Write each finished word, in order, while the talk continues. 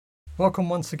Welcome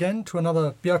once again to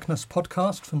another Bjerknes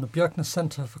podcast from the Bjerknes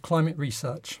Centre for Climate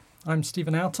Research. I'm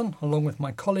Stephen Oughton, along with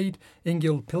my colleague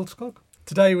Ingvild Pilskog.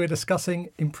 Today we're discussing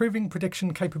improving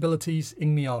prediction capabilities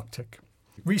in the Arctic.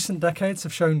 Recent decades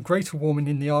have shown greater warming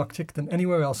in the Arctic than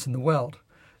anywhere else in the world.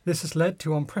 This has led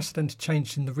to unprecedented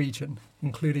change in the region,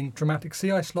 including dramatic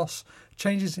sea ice loss,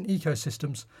 changes in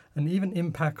ecosystems, and even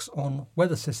impacts on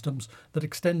weather systems that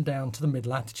extend down to the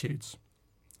mid-latitudes.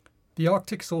 The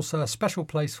Arctic is also a special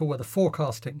place for weather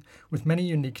forecasting, with many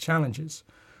unique challenges.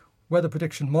 Weather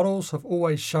prediction models have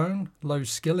always shown low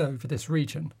skill over this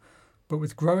region, but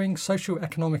with growing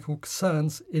socio-economical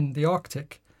concerns in the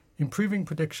Arctic, improving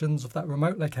predictions of that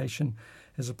remote location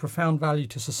is of profound value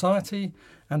to society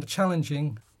and a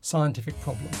challenging scientific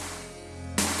problem.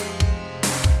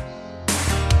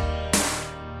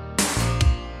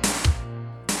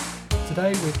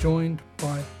 Today we're joined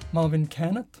by Marvin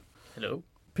Kernert. Hello.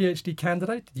 PhD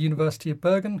candidate at the University of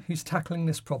Bergen, who's tackling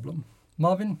this problem.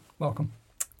 Marvin, welcome.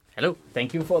 Hello,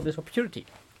 thank you for this opportunity.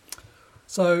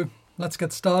 So let's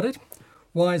get started.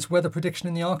 Why is weather prediction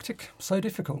in the Arctic so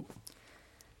difficult?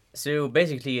 So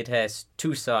basically it has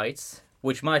two sides,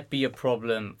 which might be a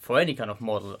problem for any kind of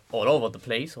model all over the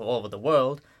place or all over the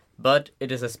world, but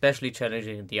it is especially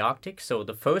challenging in the Arctic. So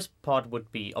the first part would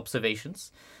be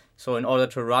observations. So in order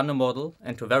to run a model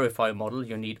and to verify a model,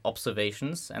 you need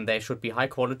observations, and they should be high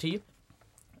quality,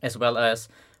 as well as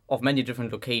of many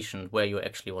different locations where you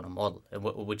actually want to model and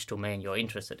which domain you're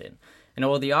interested in. And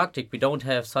over the Arctic, we don't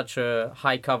have such a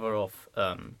high cover of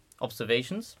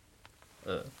observations.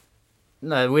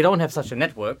 No, we don't have such a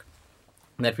network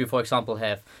that we, for example,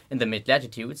 have in the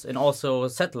mid-latitudes, and also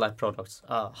satellite products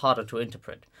are harder to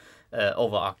interpret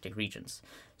over Arctic regions.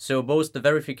 So both the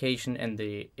verification and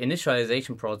the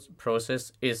initialization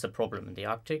process is a problem in the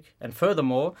Arctic. And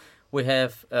furthermore, we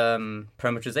have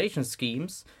parameterization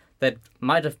schemes that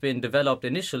might have been developed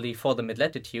initially for the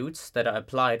mid-latitudes that are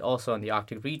applied also in the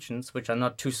Arctic regions, which are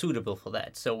not too suitable for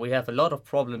that. So we have a lot of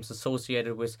problems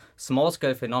associated with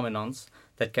small-scale phenomenons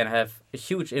that can have a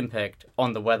huge impact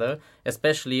on the weather,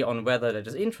 especially on weather that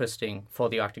is interesting for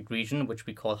the Arctic region, which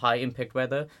we call high-impact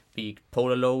weather, be it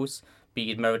polar lows,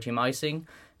 be it maritime icing,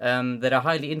 that are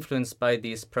highly influenced by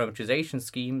this parameterization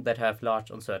scheme that have large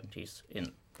uncertainties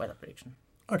in weather prediction.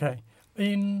 Okay.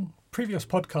 In previous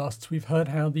podcasts, we've heard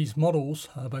how these models,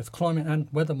 both climate and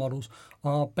weather models,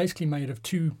 are basically made of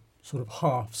two sort of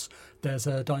halves. There's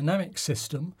a dynamic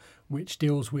system which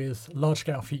deals with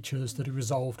large-scale features that are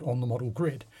resolved on the model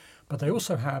grid, but they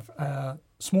also have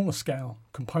smaller scale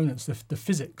components, the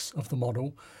physics of the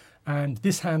model, and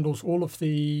this handles all of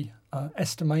the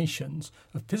estimations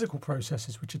of physical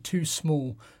processes which are too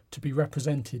small to be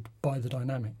represented by the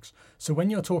dynamics. So when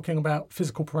you're talking about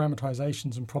physical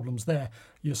parameterizations and problems there,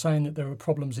 you're saying that there are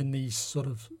problems in these sort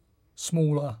of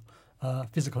smaller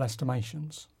physical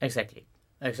estimations.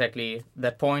 Exactly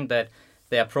that point, that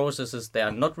there are processes that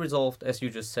are not resolved, as you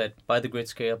just said, by the grid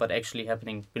scale, but actually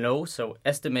happening below. So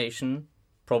estimation,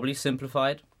 probably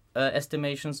simplified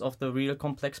estimations of the real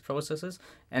complex processes,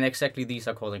 and exactly these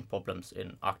are causing problems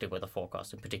in Arctic weather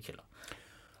forecast in particular.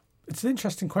 It's an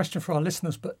interesting question for our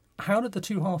listeners, but how did the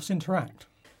two halves interact?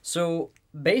 So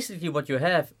basically what you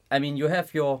have, you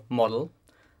have your model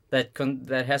that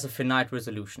has a finite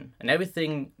resolution, and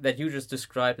everything that you just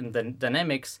described in the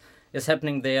dynamics is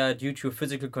happening there due to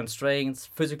physical constraints,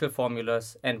 physical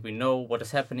formulas, and we know what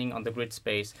is happening on the grid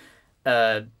space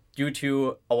due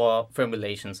to our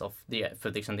formulations of the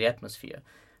physics in the atmosphere.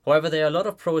 However, there are a lot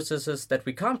of processes that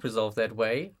we can't resolve that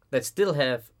way that still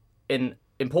have an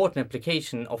important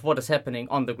implication of what is happening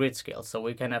on the grid scale. So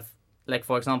we can have, like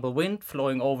for example, wind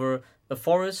flowing over a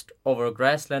forest, over a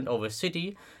grassland, over a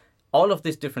city. All of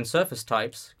these different surface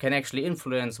types can actually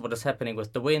influence what is happening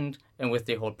with the wind and with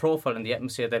the whole profile in the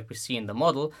atmosphere that we see in the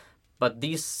model. But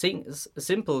these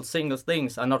simple single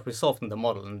things are not resolved in the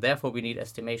model, and therefore we need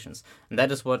estimations. And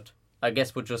that is what I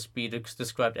guess would just be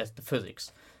described as the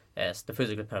physics, as the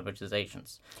physical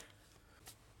parameterizations.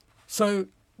 So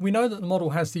we know that the model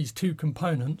has these two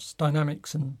components,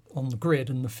 dynamics and on the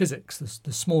grid, and the physics,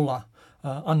 the smaller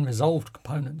unresolved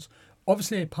components.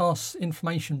 Obviously, they pass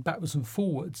information backwards and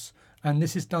forwards, and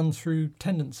this is done through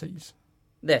tendencies.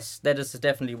 Yes, that is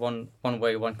definitely one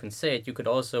way one can say it. You could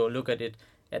also look at it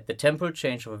at the temporal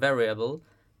change of a variable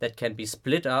that can be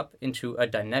split up into a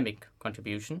dynamic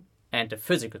contribution and a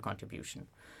physical contribution.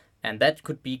 And that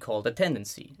could be called a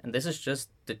tendency. And this is just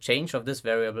the change of this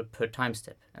variable per time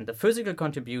step. And the physical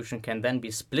contribution can then be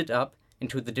split up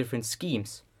into the different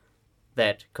schemes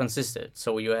that consisted.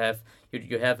 So you have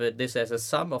this as a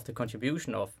sum of the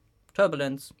contribution of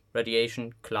turbulence,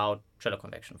 radiation, cloud, shallow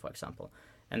convection, for example.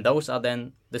 And those are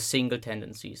then the single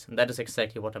tendencies. And that is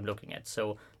exactly what I'm looking at.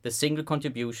 So the single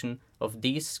contribution of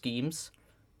these schemes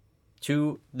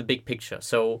to the big picture.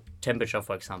 So temperature,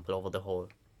 for example, over the whole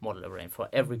model array for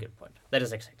every grid point. That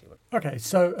is exactly what. Okay,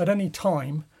 so at any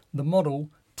time, the model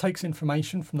takes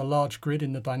information from the large grid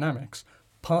in the dynamics,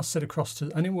 passes it across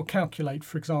to, and it will calculate,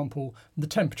 for example, the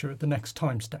temperature at the next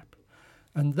time step.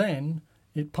 And then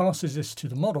it passes this to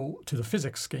the model, to the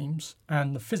physics schemes,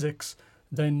 and the physics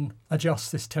then adjusts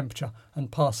this temperature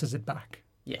and passes it back.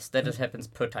 Yes, that happens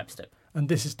per time step. And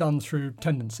this is done through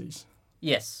tendencies.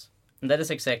 Yes, and that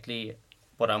is exactly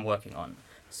what I'm working on.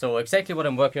 So exactly what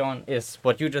I'm working on is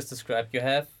what you just described. You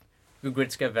have your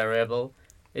grid scale variable.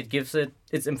 It gives it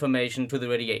its information to the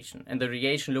radiation. And the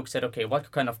radiation looks at, okay,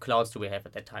 what kind of clouds do we have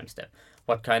at that time step?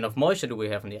 What kind of moisture do we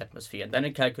have in the atmosphere? And then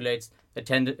it calculates a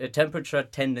temperature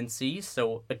tendency,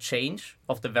 so a change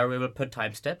of the variable per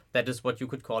time step. That is what you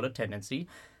could call a tendency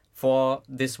for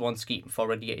this one scheme, for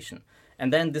radiation.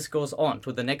 And then this goes on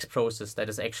to the next process that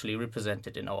is actually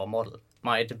represented in our model.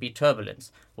 Might it be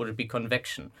turbulence? Would it be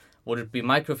convection? Would it be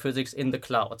microphysics in the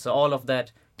cloud? So all of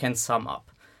that can sum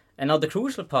up. And now the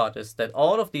crucial part is that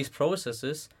all of these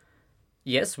processes,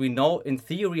 yes, we know in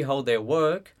theory how they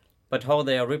work, but how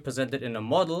they are represented in a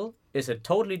model is a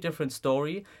totally different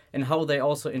story, and how they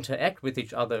also interact with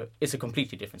each other is a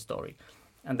completely different story.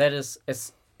 And that is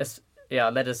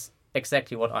that is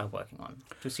exactly what I'm working on,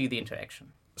 to see the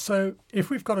interaction. So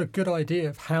if we've got a good idea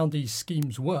of how these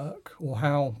schemes work, or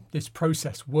how this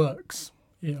process works,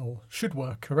 or should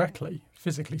work correctly,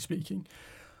 physically speaking,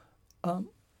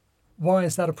 why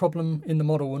is that a problem in the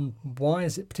model, and why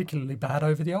is it particularly bad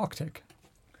over the Arctic?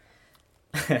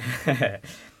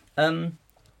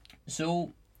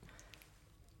 So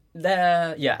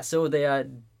there are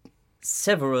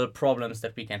several problems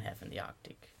that we can have in the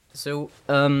Arctic. So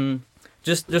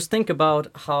just think about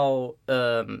how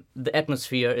the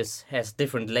atmosphere has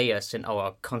different layers in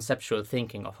our conceptual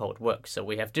thinking of how it works. So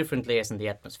we have different layers in the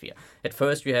atmosphere. At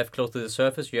first, you have close to the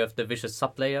surface, you have the viscous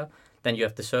sublayer, then you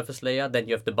have the surface layer, then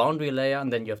you have the boundary layer,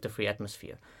 and then you have the free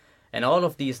atmosphere. And all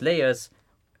of these layers,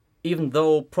 even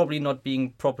though probably not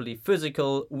being properly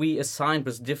physical, we assign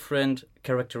with different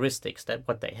characteristics that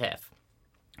what they have.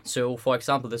 So, for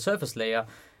example, the surface layer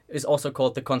is also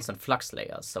called the constant flux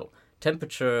layer. So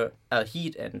temperature,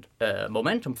 heat, and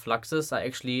momentum fluxes are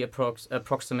actually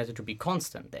approximated to be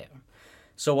constant there.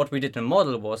 So what we did in the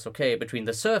model was, okay, between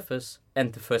the surface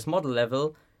and the first model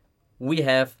level, we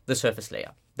have the surface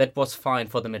layer. That was fine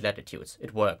for the mid-latitudes.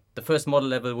 It worked. The first model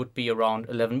level would be around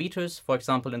 11 meters, for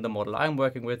example, in the model I'm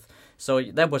working with. So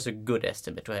that was a good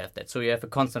estimate to have that. So you have a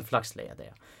constant flux layer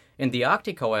there. In the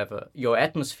Arctic, however, your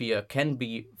atmosphere can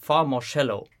be far more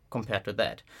shallow compared to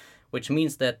that, which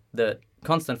means that the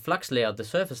constant flux layer, the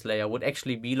surface layer, would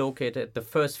actually be located at the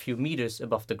first few meters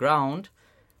above the ground,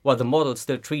 while the model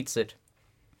still treats it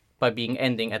by being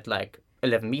ending at like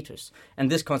 11 meters. And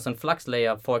this constant flux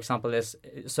layer, for example,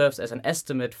 serves as an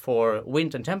estimate for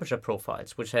wind and temperature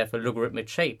profiles, which have a logarithmic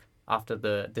shape after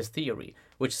this theory,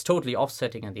 which is totally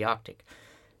offsetting in the Arctic.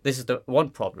 This is the one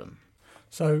problem.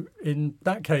 So in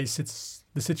that case,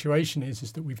 the situation is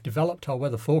that we've developed our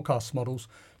weather forecast models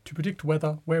to predict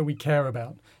weather where we care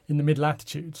about in the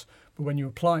mid-latitudes. But when you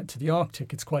apply it to the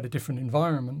Arctic, it's quite a different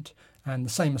environment, and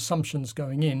the same assumptions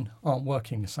going in aren't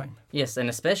working the same. Yes, and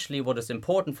especially what is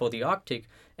important for the Arctic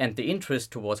and the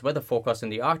interest towards weather forecasts in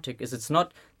the Arctic is it's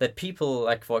not that people,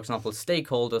 like, for example,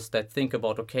 stakeholders that think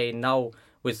about, okay, now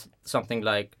with something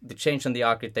like the change in the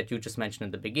Arctic that you just mentioned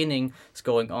in the beginning is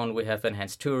going on, we have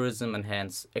enhanced tourism,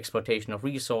 enhanced exploitation of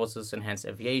resources, enhanced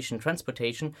aviation,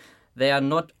 transportation. They are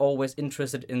not always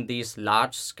interested in these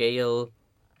large-scale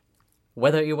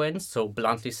weather events, so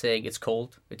bluntly saying it's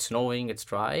cold, it's snowing, it's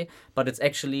dry, but it's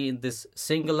actually in this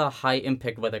singular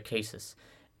high-impact weather cases.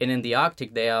 And in the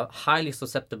Arctic, they are highly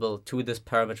susceptible to these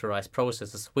parameterized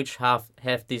processes, which have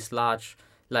these large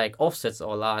like offsets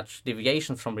or large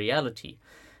deviations from reality.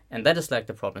 And that is like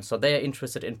the problem. So they are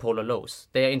interested in polar lows.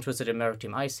 They are interested in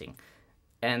maritime icing.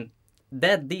 And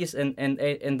that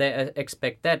they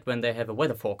expect that when they have a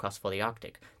weather forecast for the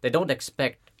Arctic. They don't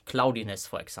expect cloudiness,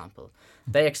 for example.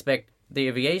 They expect the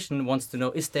aviation wants to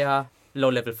know, is there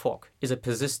low-level fog? Is it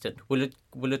persistent? Will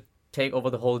it take over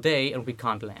the whole day and we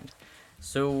can't land?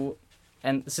 So,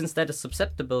 and since that is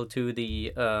susceptible to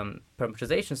the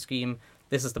parameterization scheme,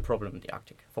 this is the problem in the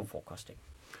Arctic for forecasting.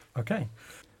 Okay.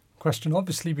 Question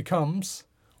obviously becomes,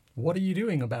 what are you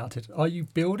doing about it? Are you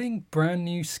building brand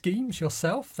new schemes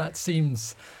yourself? That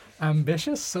seems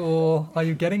ambitious. Or are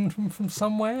you getting them from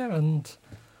somewhere? And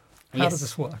how does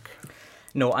this work?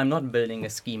 No, I'm not building a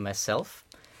scheme myself.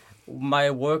 my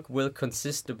work will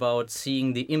consist about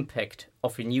seeing the impact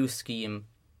of a new scheme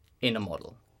in a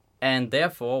model. And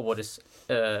therefore, what is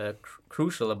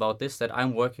crucial about this, that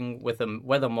I'm working with a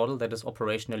weather model that is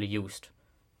operationally used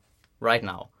right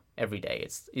now, every day.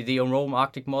 It's the Rome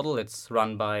Arctic model. It's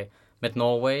run by Met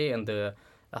Norway and the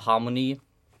Harmony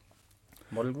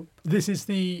model group. This is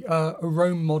the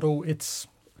Rome model. It's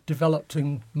developed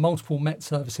in multiple Met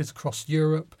services across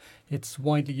Europe. It's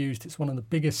widely used. It's one of the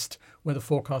biggest weather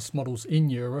forecast models in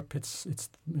Europe. It's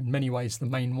in many ways the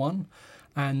main one.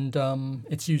 And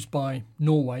it's used by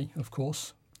Norway, of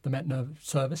course, the Met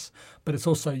service, but it's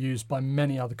also used by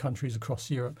many other countries across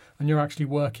Europe. And you're actually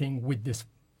working with this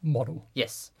model.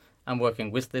 Yes, I'm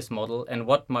working with this model. And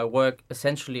what my work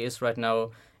essentially is right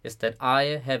now is that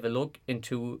I have a look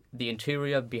into the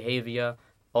interior behavior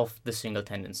of the single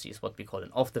tendencies, what we call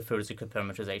it, of the physical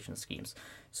parameterization schemes.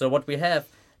 So what we have,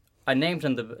 I named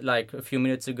in a few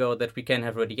minutes ago that we can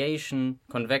have radiation,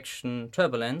 convection,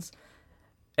 turbulence,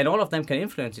 and all of them can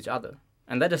influence each other.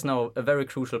 And that is now a very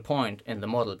crucial point in the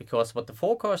model, because what the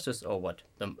forecasters or what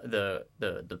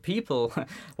the people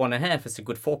want to have is a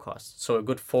good forecast, so a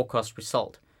good forecast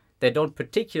result. They don't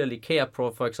particularly care,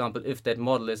 for example, if that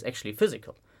model is actually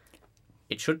physical.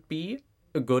 It should be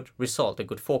a good result, a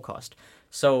good forecast.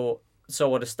 So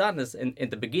what is done is in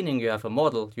the beginning you have a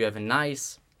model, you have a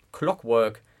nice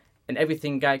clockwork, and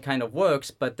everything kind of works,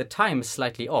 but the time is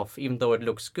slightly off, even though it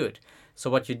looks good. So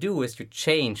what you do is you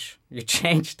change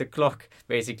the clock,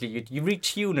 basically. You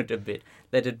retune it a bit,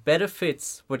 that it better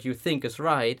fits what you think is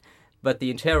right, but the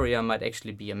interior might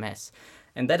actually be a mess.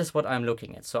 And that is what I'm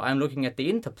looking at. So I'm looking at the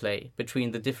interplay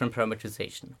between the different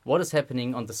parameterization. What is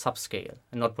happening on the subscale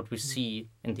and not what we see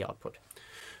in the output.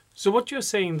 So what you're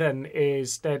saying then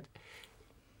is that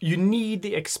you need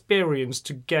the experience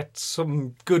to get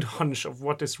some good hunch of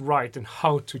what is right and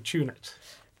how to tune it.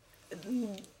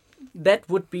 That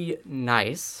would be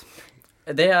nice.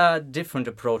 There are different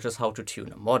approaches how to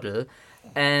tune a model,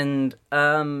 and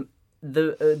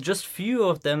just few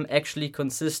of them actually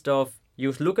consist of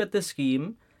you look at the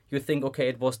scheme, you think, okay,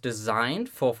 it was designed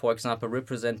for example,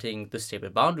 representing the stable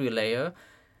boundary layer.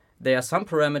 There are some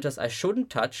parameters I shouldn't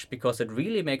touch because it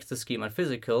really makes the scheme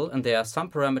unphysical, and there are some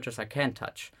parameters I can't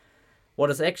touch. What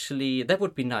is actually, that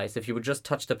would be nice if you would just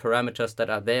touch the parameters that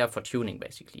are there for tuning,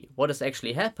 basically. What has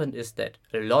actually happened is that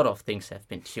a lot of things have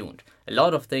been tuned. A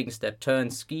lot of things that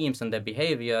turn schemes and their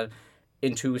behavior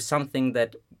into something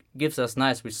that gives us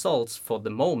nice results for the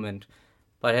moment,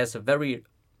 but has a very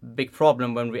big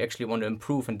problem when we actually want to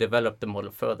improve and develop the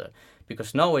model further.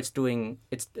 Because now its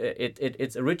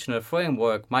original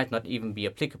framework might not even be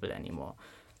applicable anymore.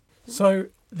 So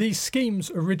these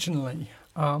schemes originally,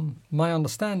 my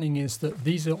understanding is that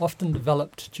these are often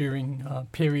developed during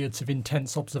periods of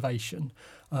intense observation.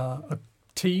 A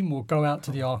team will go out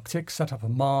to the Arctic, set up a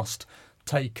mast,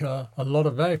 take a lot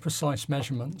of very precise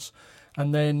measurements,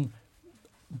 and then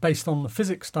based on the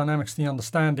physics, dynamics, the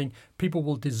understanding, people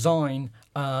will design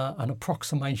an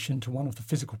approximation to one of the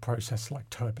physical processes like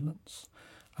turbulence.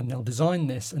 And they'll design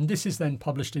this, and this is then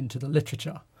published into the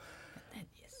literature.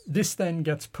 This then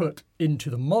gets put into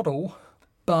the model,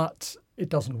 but it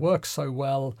doesn't work so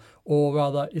well, or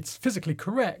rather it's physically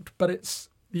correct, but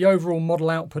the overall model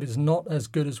output is not as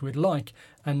good as we'd like,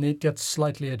 and it gets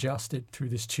slightly adjusted through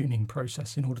this tuning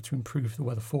process in order to improve the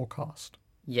weather forecast.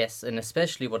 Yes, and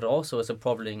especially what also is a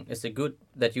problem is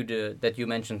that you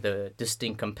mentioned the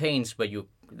distinct campaigns where you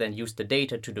then use the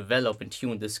data to develop and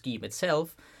tune the scheme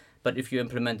itself. But if you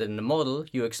implement it in the model,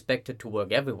 you expect it to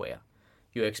work everywhere.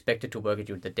 You expect it to work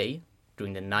during the day,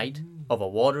 during the night, over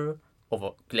water,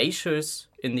 over glaciers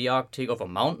in the Arctic, over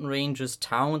mountain ranges,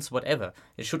 towns, whatever.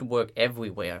 It should work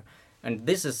everywhere. And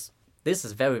this is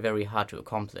very, very hard to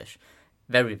accomplish.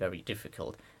 Very, very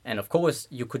difficult. And of course,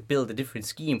 you could build a different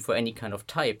scheme for any kind of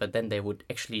type, but then they would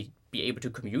actually be able to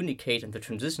communicate in the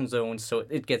transition zones. So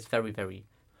it gets very, very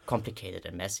complicated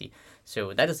and messy.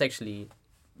 So that is actually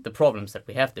the problems that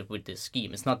we have with this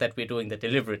scheme. It's not that we're doing that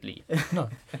deliberately. No,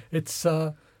 it's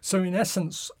so in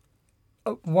essence,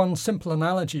 one simple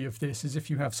analogy of this is if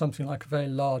you have something like a very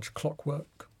large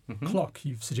clockwork clock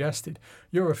you've suggested,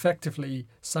 you're effectively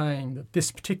saying that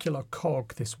this particular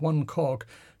cog, this one cog,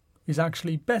 is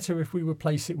actually better if we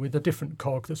replace it with a different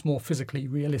cog that's more physically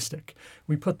realistic.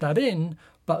 We put that in,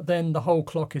 but then the whole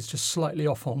clock is just slightly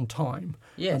off on time.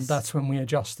 Yes. And that's when we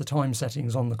adjust the time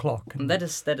settings on the clock. And that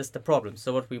is the problem.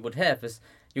 So what we would have is,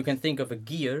 you can think of a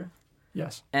gear.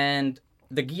 Yes. And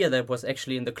the gear that was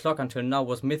actually in the clock until now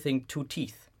was missing 2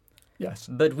 teeth. Yes.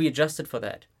 But we adjusted for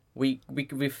that. we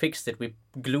fixed it. We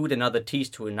glued another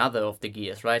teeth to another of the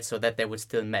gears, right, so that they would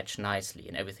still match nicely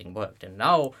and everything worked. And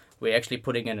now we're actually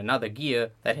putting in another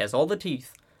gear that has all the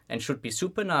teeth and should be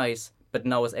super nice, but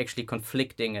now is actually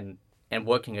conflicting and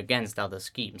working against other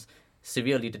schemes,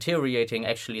 severely deteriorating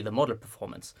actually the model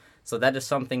performance. So that is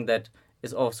something that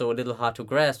is also a little hard to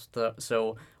grasp.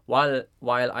 So while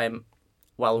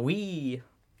we,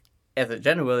 as a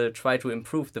general, try to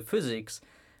improve the physics,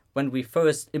 when we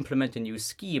first implement a new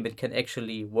scheme, it can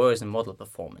actually worsen model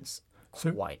performance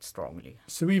quite strongly.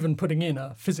 So even putting in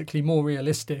a physically more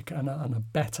realistic and a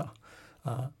better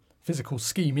physical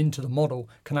scheme into the model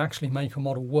can actually make a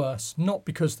model worse, not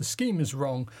because the scheme is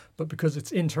wrong, but because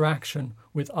its interaction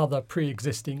with other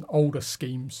pre-existing older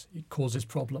schemes, it causes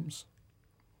problems.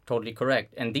 Totally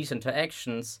correct. And these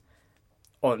interactions,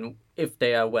 if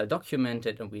they are well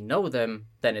documented and we know them,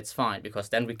 then it's fine, because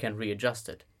then we can readjust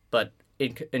it. But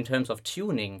in terms of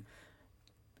tuning,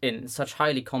 in such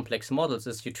highly complex models,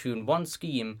 is you tune one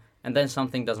scheme and then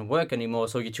something doesn't work anymore,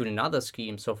 so you tune another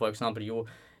scheme. So for example, you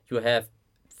have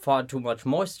far too much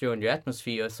moisture in your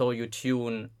atmosphere, so you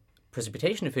tune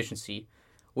precipitation efficiency,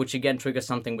 which again triggers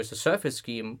something with the surface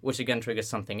scheme, which again triggers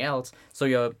something else. So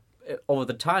you're over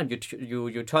the time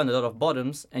you turn a lot of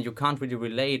bottoms, and you can't really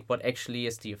relate what actually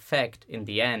is the effect in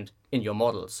the end in your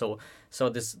model. So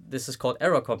this is called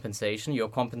error compensation. You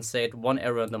compensate one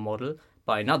error in the model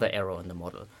by another error in the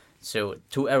model. So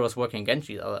two errors working against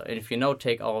each other. And if you now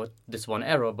take out this one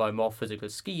error by more physical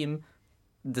scheme,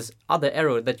 this other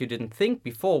error that you didn't think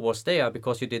before was there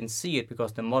because you didn't see it,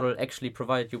 because the model actually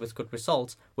provided you with good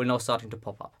results, will now starting to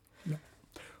pop up. Yeah.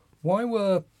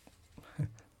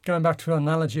 Going back to an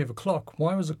analogy of a clock,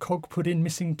 why was a cog put in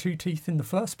missing two teeth in the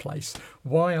first place?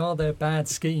 Why are there bad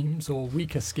schemes or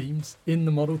weaker schemes in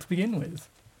the model to begin with?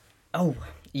 Oh,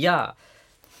 yeah.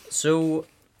 So,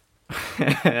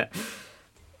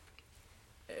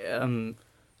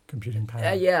 computing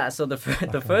power. Yeah, so the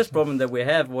first problem that we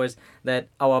have was that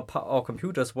our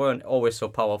computers weren't always so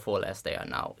powerful as they are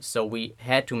now. So we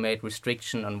had to make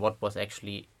restriction on what was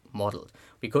actually modeled.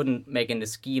 We couldn't make in a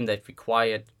scheme that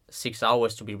required 6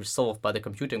 hours to be resolved by the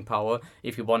computing power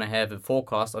if you want to have a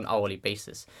forecast on hourly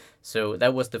basis. So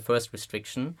that was the first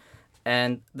restriction.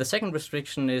 And the second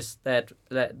restriction is that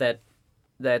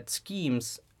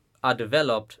schemes are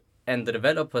developed and the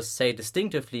developers say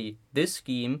distinctively this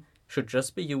scheme should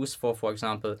just be used for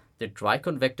example, the dry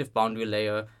convective boundary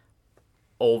layer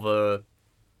over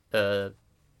the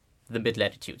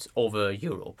mid-latitudes, over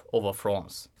Europe, over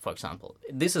France, for example.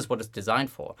 This is what it's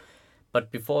designed for. But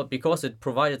because it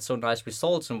provided so nice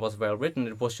results and was well written,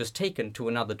 it was just taken to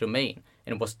another domain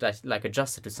and was like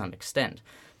adjusted to some extent.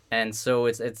 And so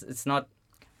it's not...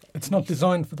 It's not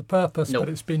designed for the purpose, No. but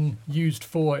it's been used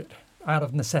for it out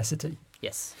of necessity.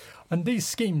 Yes. And these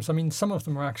schemes, I mean, some of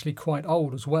them are actually quite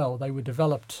old as well. They were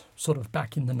developed sort of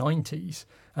back in the 90s,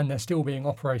 and they're still being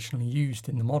operationally used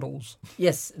in the models.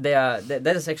 Yes, they are.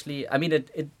 That is actually... I mean,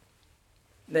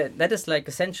 that is like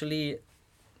essentially...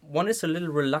 One is a little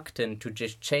reluctant to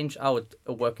just change out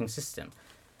a working system.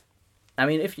 I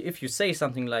mean, if you say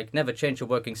something like never change a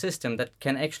working system, that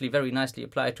can actually very nicely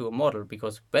apply to a model,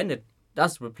 because when it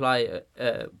does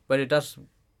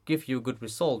give you a good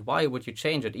result, why would you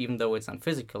change it even though it's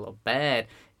unphysical or bad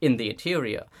in the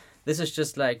interior? This is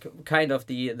just like kind of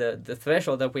the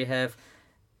threshold that we have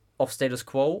of status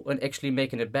quo and actually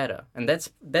making it better. And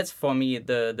that's for me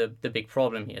the big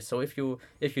problem here. So if you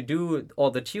do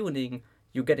all the tuning,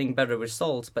 you're getting better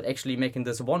results, but actually making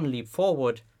this one leap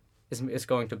forward is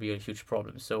going to be a huge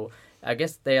problem. So I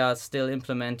guess they are still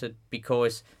implemented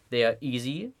because they are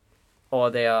easy,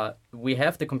 or we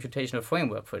have the computational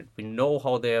framework for it. We know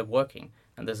how they are working,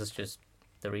 and this is just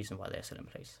the reason why they're still in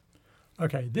place.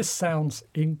 Okay, this sounds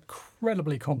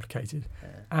incredibly complicated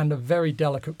and a very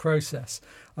delicate process.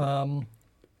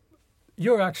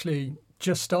 You're actually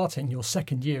just starting your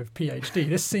second year of PhD.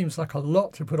 This seems like a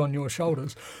lot to put on your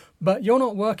shoulders, but you're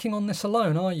not working on this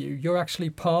alone, are you? You're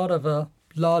actually part of a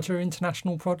larger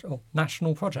international project or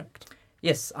national project.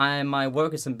 Yes, my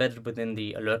work is embedded within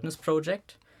the Alertness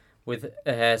project,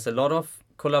 has a lot of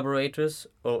collaborators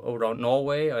around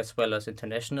Norway as well as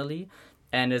internationally,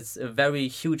 and it's a very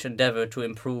huge endeavor to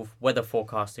improve weather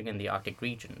forecasting in the Arctic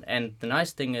region. And the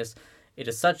nice thing is, it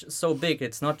is so big,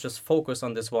 it's not just focused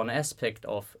on this one aspect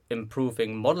of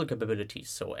improving model capabilities,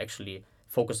 so actually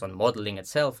focus on modeling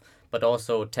itself, but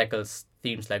also tackles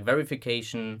themes like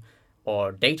verification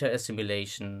or data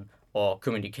assimilation or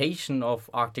communication of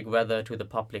Arctic weather to the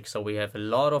public. So we have a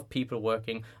lot of people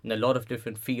working in a lot of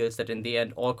different fields that in the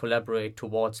end all collaborate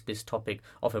towards this topic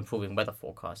of improving weather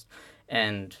forecast.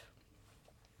 And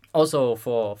Also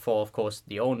for of course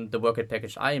the WorkIt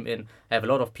package I am in, I have a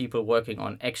lot of people working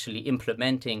on actually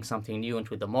implementing something new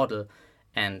into the model,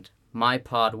 and my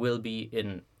part will be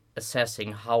in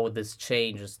assessing how this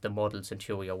changes the models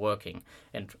into we are working.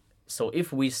 And so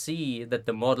if we see that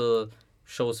the model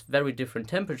shows very different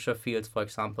temperature fields, for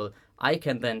example, I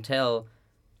can then tell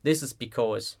this is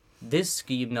because this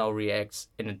scheme now reacts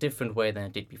in a different way than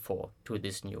it did before to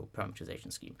this new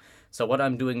parameterization scheme. So what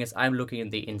I'm doing is I'm looking in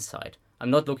the inside.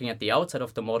 I'm not looking at the outside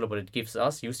of the model, but it gives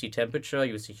us, you see temperature,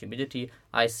 you see humidity,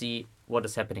 I see what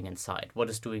is happening inside. What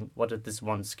is this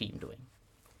one scheme doing?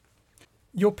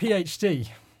 Your PhD,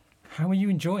 how are you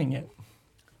enjoying it?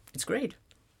 It's great.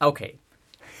 Okay.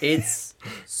 It's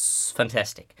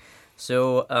fantastic.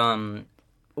 So, so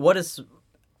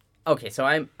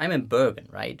I'm in Bergen,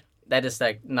 right? That is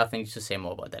like nothing to say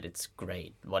more about that. It's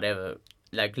great. Whatever.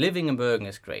 Like living in Bergen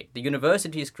is great. The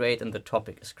university is great and the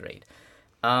topic is great.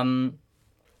 The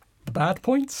bad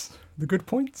points? The good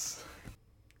points?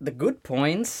 The good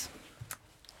points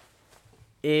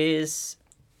is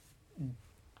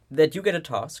that you get a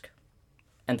task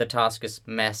and the task is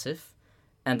massive,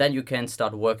 and then you can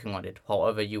start working on it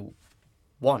however you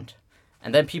want.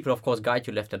 And then people, of course, guide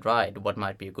you left and right, what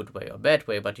might be a good way or bad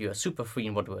way, but you are super free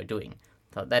in what we're doing.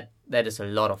 So that is a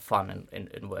lot of fun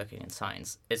in working in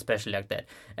science, especially like that.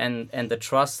 And the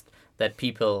trust that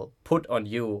people put on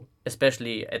you,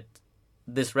 especially at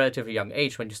this relatively young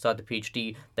age when you start the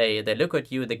PhD, they look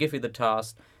at you, they give you the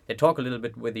task, they talk a little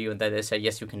bit with you, and then they say,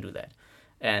 yes, you can do that.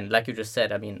 And like you just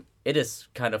said, I mean, it is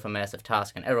kind of a massive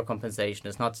task, and error compensation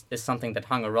is something that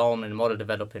hung around in model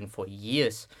development for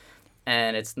years.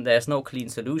 And there's no clean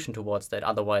solution towards that,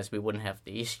 otherwise we wouldn't have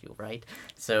the issue, right?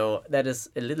 So that is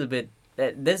a little bit.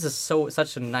 This is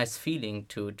such a nice feeling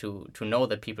to know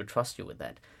that people trust you with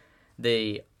that.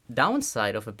 The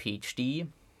downside of a PhD,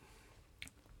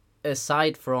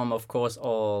 aside from of course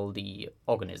all the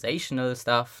organizational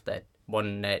stuff that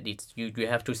one needs, you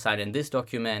have to sign in this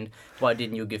document. Why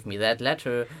didn't you give me that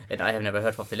letter? And I have never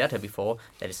heard of the letter before.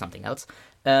 That is something else.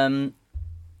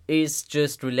 Is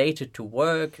just related to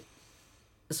work.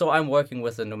 So I'm working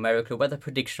with a numerical weather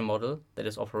prediction model that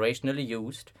is operationally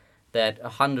used, that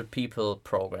 100 people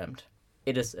programmed.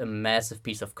 It is a massive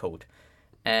piece of code.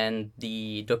 And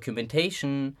the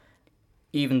documentation,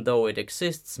 even though it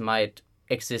exists, might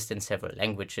exist in several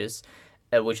languages,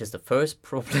 which is the first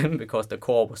problem because the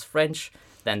core was French,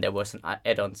 then there was some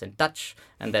add-ons in Dutch,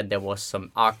 and then there was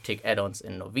some Arctic add-ons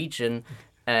in Norwegian.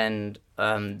 And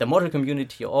the model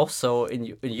community also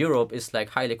in Europe is like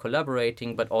highly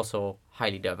collaborating, but also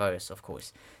highly diverse, of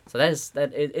course. So it's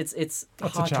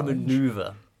hard to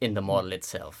maneuver in the model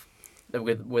itself,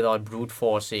 without brute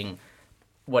forcing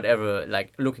whatever,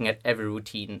 like looking at every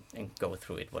routine and go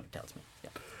through it, what it tells me.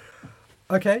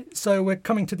 Yeah. Okay, so we're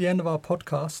coming to the end of our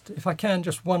podcast. If I can,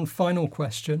 just one final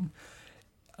question.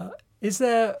 Is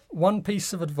there one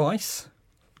piece of advice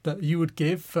that you would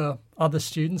give for other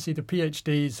students, either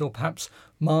PhDs or perhaps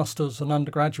masters and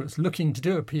undergraduates looking to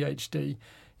do a PhD?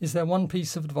 Is there one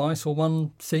piece of advice or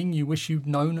one thing you wish you'd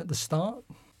known at the start?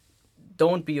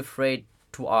 Don't be afraid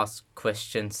to ask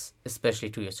questions, especially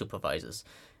to your supervisors.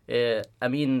 I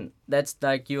mean, that's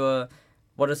like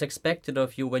what is expected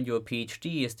of you when you're a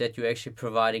PhD is that you're actually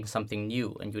providing something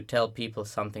new and you tell people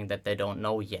something that they don't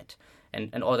know yet. And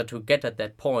in order to get at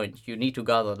that point, you need to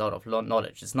gather a lot of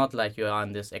knowledge. It's not like you are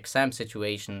in this exam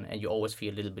situation and you always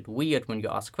feel a little bit weird when you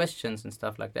ask questions and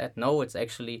stuff like that. No, it's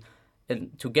actually,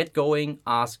 to get going,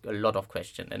 ask a lot of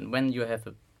questions. And when you have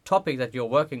a topic that you're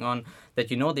working on,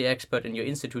 that you know the expert in your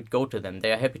institute, go to them.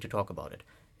 They are happy to talk about it.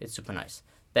 It's super nice.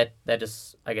 That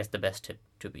is, I guess, the best tip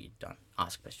to be done.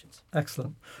 Ask questions.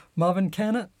 Excellent. Marvin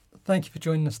Kernert, thank you for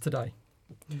joining us today.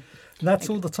 That's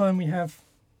all the time we have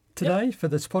today for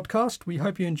this podcast. We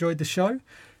hope you enjoyed the show.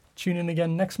 Tune in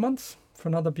again next month for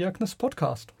another Bjerknes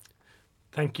podcast.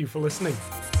 Thank you for listening.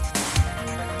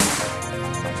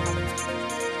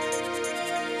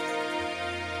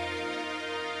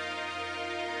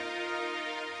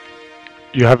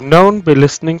 You have now been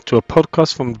listening to a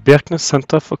podcast from the Bjerknes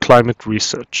Center for Climate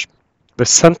Research. The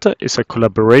center is a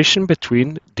collaboration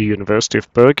between the University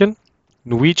of Bergen,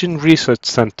 Norwegian Research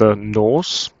Center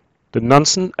NORS, the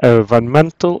Nansen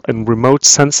Environmental and Remote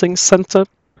Sensing Center,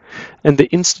 and the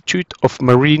Institute of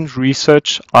Marine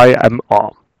Research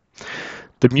IMR.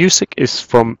 The music is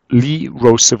from Lee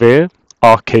Rosevear,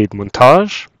 Arcade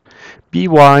Montage,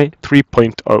 BY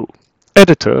 3.0.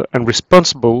 Editor and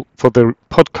responsible for the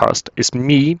podcast is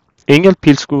me, Ingel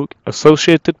Pilskog,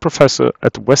 Associated Professor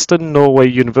at Western Norway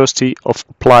University of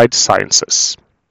Applied Sciences.